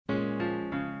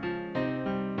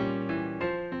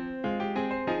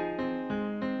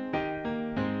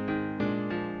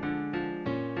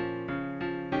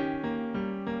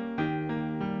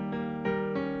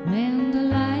When the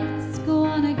lights go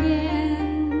on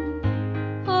again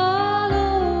all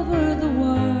over the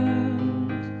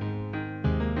world,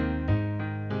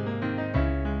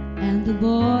 and the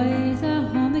boys are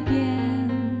home again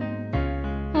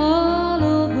all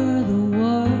over the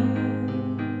world,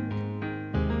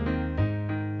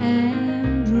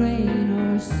 and rain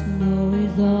or snow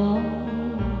is all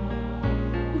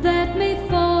that may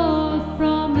fall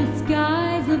from the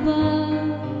skies above.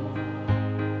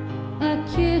 A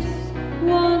kiss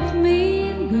won't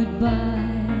mean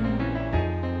goodbye,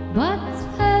 but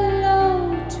hello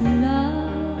to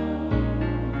love.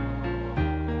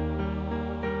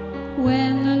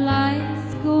 When the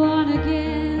lights go on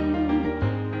again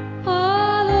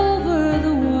all over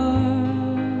the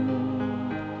world,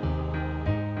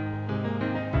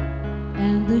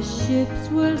 and the ships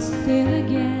will sail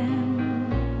again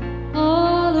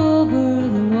all over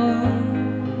the world,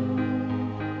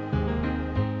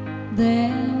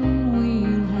 then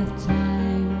we'll have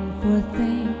time for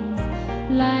things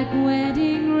like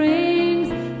wedding rings,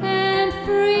 and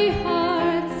free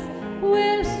hearts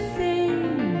will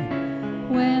sing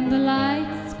when the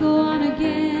lights go on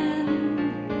again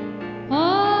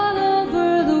all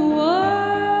over the world.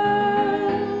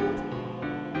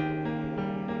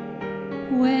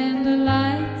 When the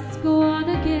lights go on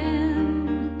again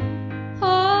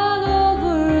all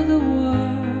over the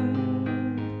world,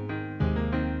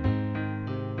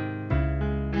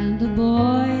 and the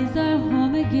boys are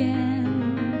home again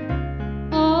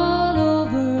all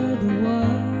over the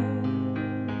world,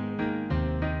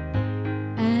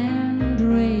 and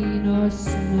rain or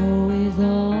snow is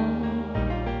all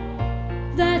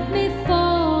that may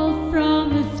fall from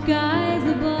the skies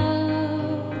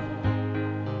above.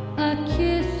 A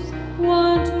kiss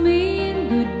won't mean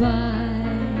goodbye,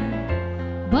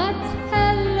 but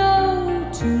hello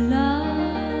to love.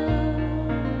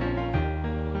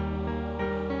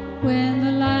 When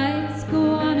the lights go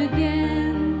on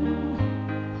again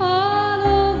all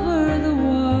over the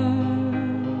world,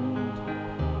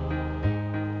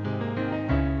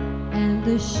 and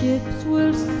the ships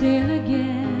will sail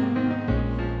again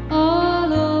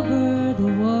all over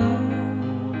the world,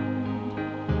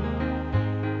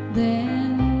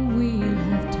 then we'll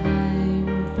have time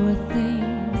for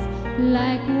things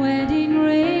like wedding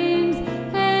rings,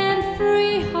 and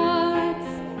free hearts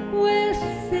will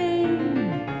sing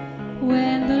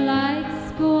when the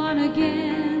lights go on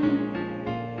again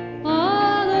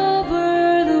all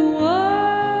over the world.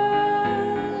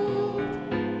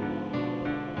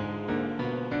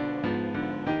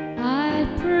 I'll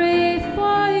pray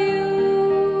for you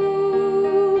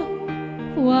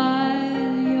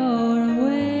while you're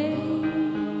away,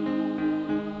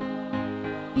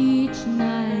 each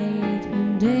night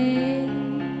and day.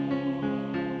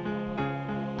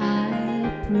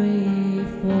 I'll pray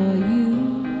for you.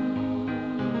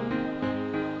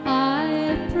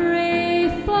 I'll pray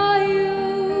for you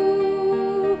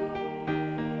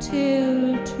till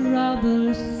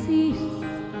trouble cease.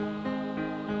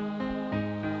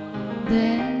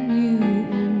 Then you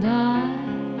and I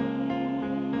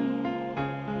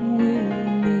will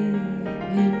live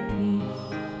in peace.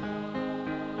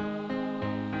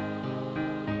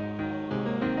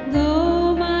 Though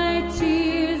my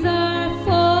tears are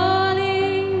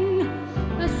falling,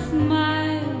 a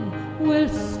smile will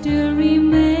still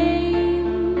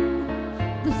remain,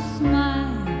 the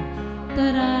smile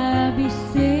that I'll be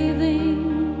saving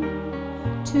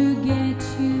to get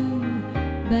you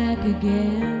back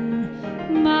again.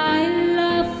 My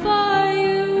love for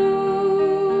you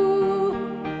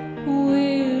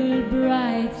will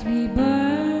brightly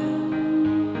burn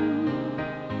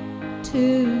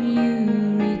till you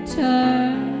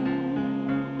return.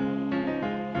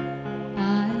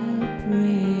 I'll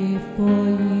pray for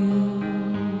you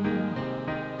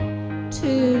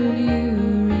till you